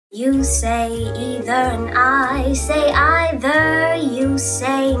You say either and I say either. You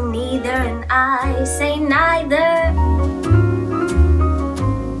say neither and I say neither.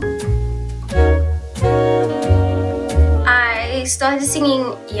 I started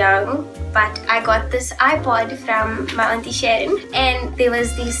singing young, but I got this iPod from my auntie Sharon, and there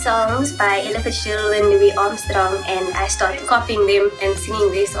was these songs by Ella Fitzgerald and Louis Armstrong, and I started copying them and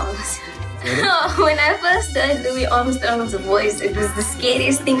singing their songs. When I first heard Louis Armstrong's voice, it was the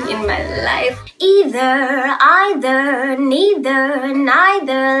scariest thing in my life. Either, either, neither,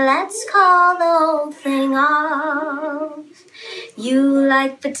 neither, let's call the whole thing off. You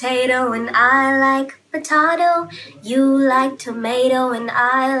like potato and I like potato. You like tomato and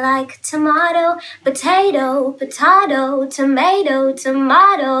I like tomato. Potato, potato, tomato,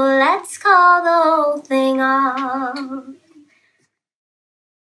 tomato, let's call the whole thing off.